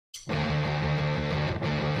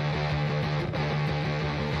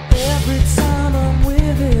Every time I'm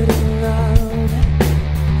with it alone,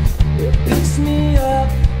 it picks me up,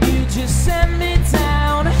 you just send me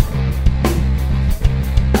down.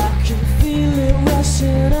 I can feel it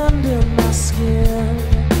rushing under my skin.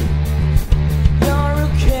 You're a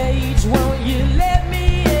cage, won't you let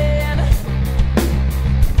me in?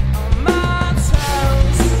 On my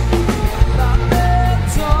toes, like the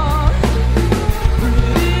dawn,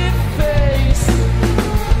 pretty face,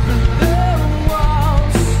 below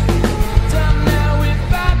walls. Don't know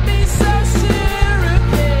if I'd be so sure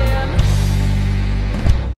again.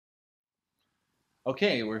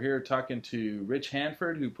 Okay, we're here talking to Rich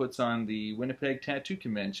Handford, who puts on the Winnipeg Tattoo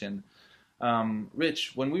Convention.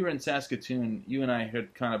 Rich, when we were in Saskatoon, you and I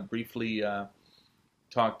had kind of briefly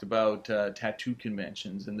talked about tattoo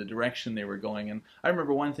conventions and the direction they were going. And I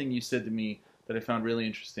remember one thing you said to me that I found really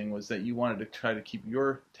interesting was that you wanted to try to keep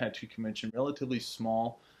your tattoo convention relatively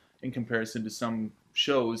small in comparison to some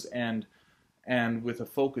shows, and with a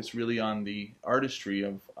focus really on the artistry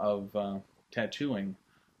of tattooing.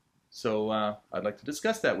 So I'd like to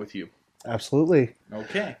discuss that with you. Absolutely.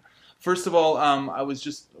 Okay. First of all, I was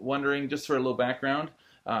just wondering, just for a little background,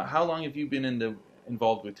 how long have you been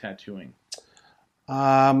involved with tattooing?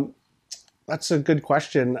 That's a good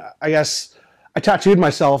question. I guess I tattooed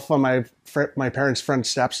myself on my parents' front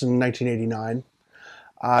steps in 1989.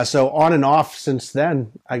 So on and off since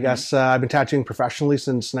then. I guess I've been tattooing professionally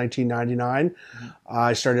since 1999.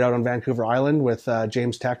 I started out on Vancouver Island with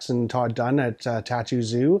James Tex and Todd Dunn at Tattoo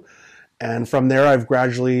Zoo. And from there, I've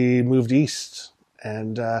gradually moved east.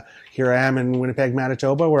 And here I am in Winnipeg,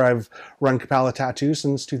 Manitoba, where I've run Capella Tattoo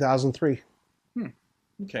since 2003.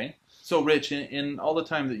 Okay. So, Rich, in all the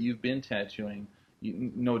time that you've been tattooing,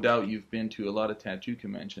 no doubt you've been to a lot of tattoo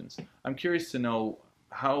conventions. I'm curious to know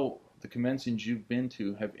how the conventions you've been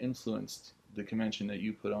to have influenced the convention that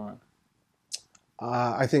you put on.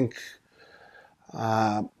 I think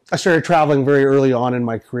I started traveling very early on in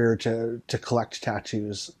my career to collect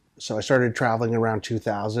tattoos. So I started traveling around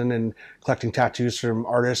 2000 and collecting tattoos from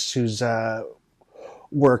artists whose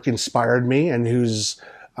work inspired me and whose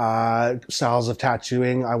styles of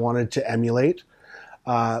tattooing I wanted to emulate.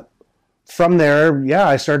 From there,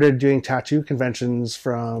 I started doing tattoo conventions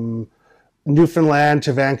from Newfoundland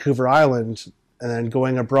to Vancouver Island, and then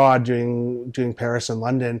going abroad doing Paris and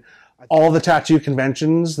London. All the tattoo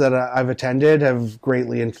conventions that I've attended have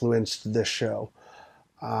greatly influenced this show.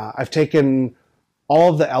 I've taken all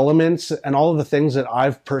of the elements and all of the things that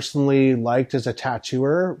I've personally liked as a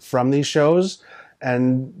tattooer from these shows,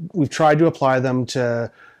 and we've tried to apply them to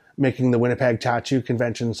making the Winnipeg Tattoo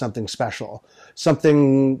Convention something special,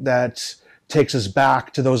 something that takes us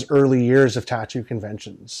back to those early years of tattoo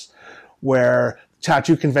conventions, where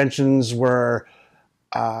tattoo conventions were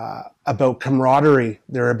about camaraderie.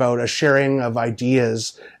 They're about a sharing of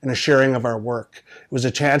ideas and a sharing of our work. It was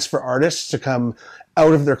a chance for artists to come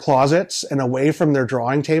out of their closets and away from their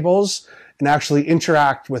drawing tables and actually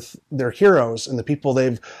interact with their heroes and the people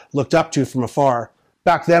they've looked up to from afar.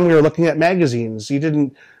 Back then, we were looking at magazines. You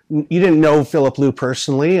didn't know Philip Liu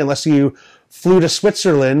personally unless you flew to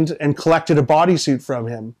Switzerland and collected a bodysuit from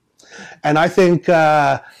him. And I think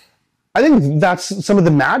that's some of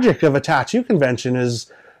the magic of a tattoo convention,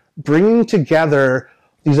 is bringing together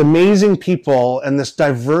these amazing people and this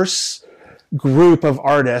diverse group of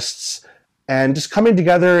artists and just coming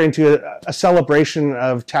together into a celebration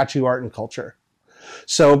of tattoo art and culture.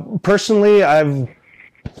 So personally,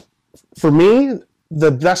 for me,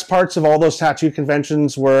 the best parts of all those tattoo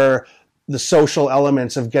conventions were the social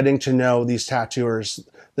elements of getting to know these tattooers,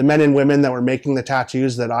 the men and women that were making the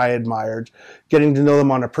tattoos that I admired, getting to know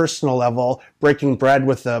them on a personal level, breaking bread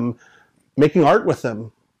with them, making art with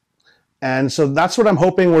them. And so that's what I'm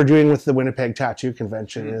hoping we're doing with the Winnipeg Tattoo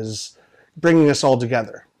Convention, is bringing us all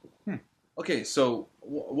together. Okay, so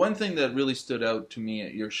one thing that really stood out to me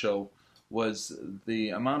at your show was the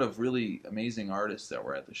amount of really amazing artists that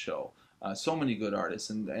were at the show. So many good artists,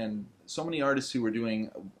 and so many artists who were doing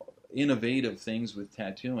innovative things with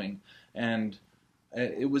tattooing. And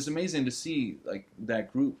it was amazing to see like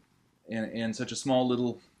that group in such a small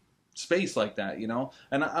little space like that, you know?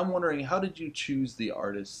 And I'm wondering, how did you choose the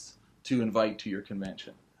artists to invite to your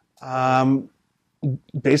convention?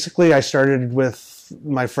 Basically, I started with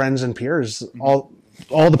my friends and peers, all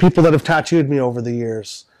the people that have tattooed me over the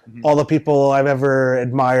years, all the people I've ever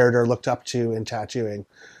admired or looked up to in tattooing.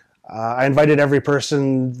 I invited every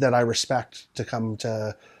person that I respect to come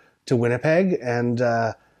to Winnipeg, and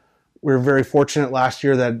we were very fortunate last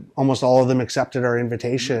year that almost all of them accepted our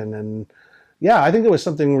invitation. And yeah, I think it was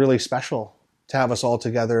something really special to have us all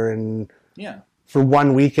together and Yeah. for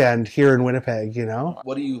one weekend here in Winnipeg, you know?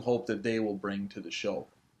 What do you hope that they will bring to the show?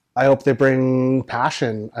 I hope they bring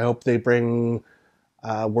passion. I hope they bring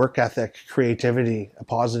work ethic, creativity, a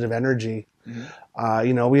positive energy.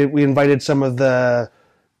 We invited some of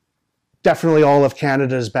definitely all of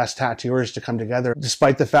Canada's best tattooers to come together.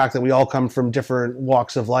 Despite the fact that we all come from different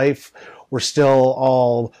walks of life, we're still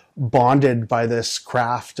all bonded by this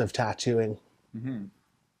craft of tattooing.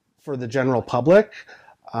 For the general public,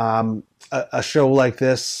 a show like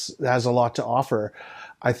this has a lot to offer.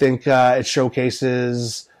 I think it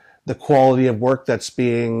showcases the quality of work that's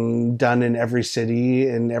being done in every city,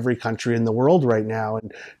 in every country in the world right now.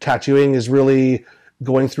 And tattooing is really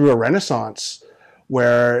going through a renaissance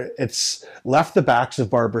where it's left the backs of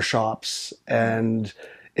barbershops and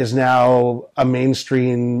is now a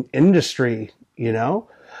mainstream industry,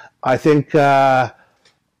 I think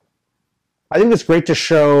it's great to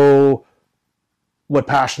show what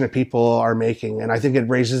passionate people are making, and I think it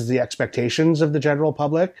raises the expectations of the general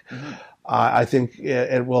public. I think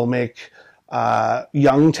it will make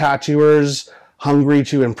young tattooers hungry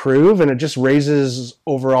to improve, and it just raises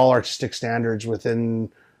overall artistic standards within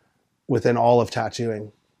all of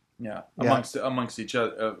tattooing. Yeah, amongst each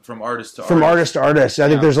other, from artist to artist. I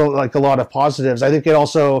think there's a lot of positives. I think it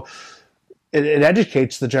also it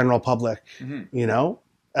educates the general public,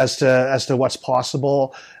 as to what's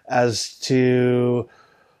possible, as to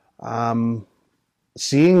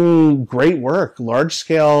seeing great work, large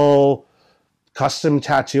scale custom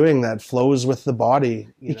tattooing that flows with the body.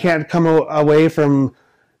 You can't come away from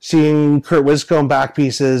seeing Kurt Wiscombe back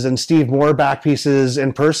pieces and Steve Moore back pieces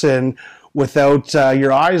in person without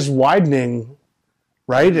your eyes widening,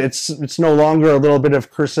 right? It's no longer a little bit of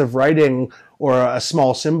cursive writing or a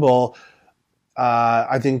small symbol.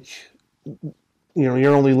 I think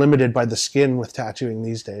you're only limited by the skin with tattooing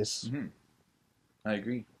these days. I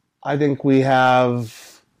agree. I think we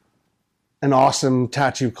have an awesome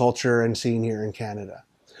tattoo culture and scene here in Canada.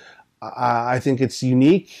 I think it's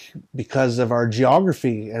unique because of our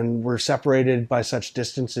geography, and we're separated by such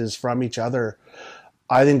distances from each other.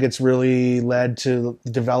 I think it's really led to the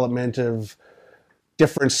development of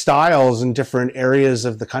different styles in different areas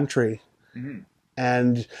of the country.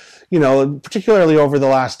 And, particularly over the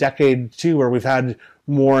last decade too, where we've had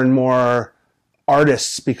more and more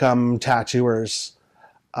artists become tattooers.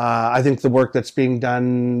 I think the work that's being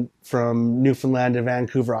done from Newfoundland to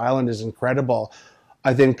Vancouver Island is incredible.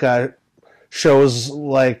 I think shows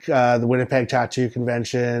like the Winnipeg Tattoo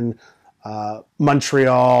Convention,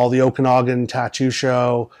 Montreal, the Okanagan Tattoo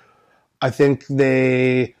Show, I think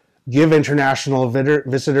they give international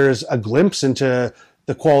visitors a glimpse into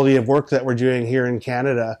the quality of work that we're doing here in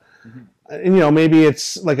Canada. And, maybe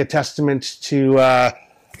it's like a testament to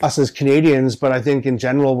us as Canadians, but I think in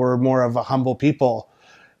general we're more of a humble people.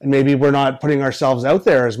 And maybe we're not putting ourselves out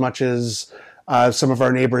there as much as some of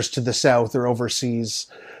our neighbors to the south or overseas.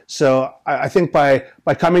 So I think by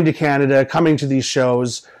coming to Canada, coming to these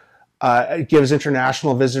shows, it gives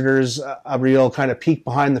international visitors a real kind of peek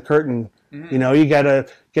behind the curtain. You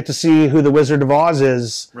get to see who the Wizard of Oz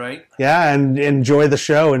is. Right. Yeah, and enjoy the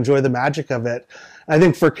show, enjoy the magic of it. I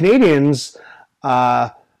think for Canadians who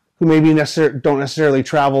maybe don't necessarily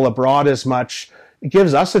travel abroad as much, it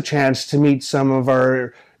gives us a chance to meet some of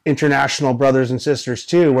our international brothers and sisters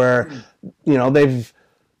too, where they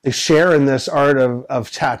share in this art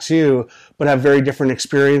of tattoo, but have very different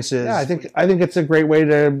experiences. Yeah, I think it's a great way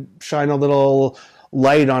to shine a little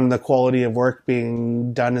light on the quality of work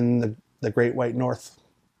being done in the Great White North.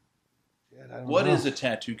 What is a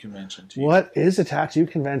tattoo convention to you? What is a tattoo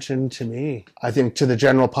convention to me? I think to the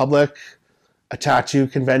general public, a tattoo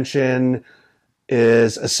convention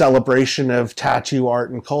is a celebration of tattoo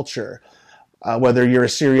art and culture. Whether you're a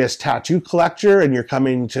serious tattoo collector and you're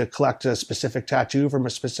coming to collect a specific tattoo from a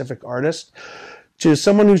specific artist, to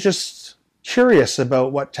someone who's just curious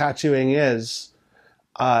about what tattooing is,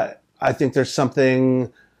 I think there's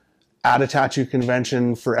something at a tattoo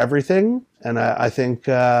convention for everything, and I think,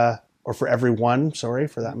 or for everyone, sorry,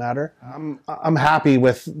 for that matter. I'm happy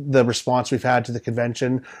with the response we've had to the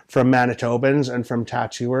convention from Manitobans and from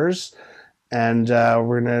tattooers, and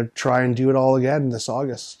we're going to try and do it all again this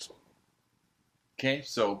August. Okay,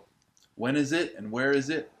 so when is it and where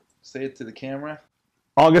is it? Say it to the camera.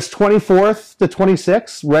 August 24th to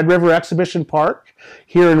 26th, Red River Exhibition Park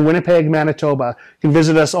here in Winnipeg, Manitoba. You can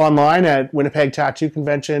visit us online at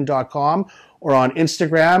winnipegtattooconvention.com or on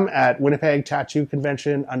Instagram at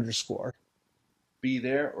winnipegtattooconvention_. Be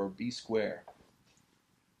there or be square.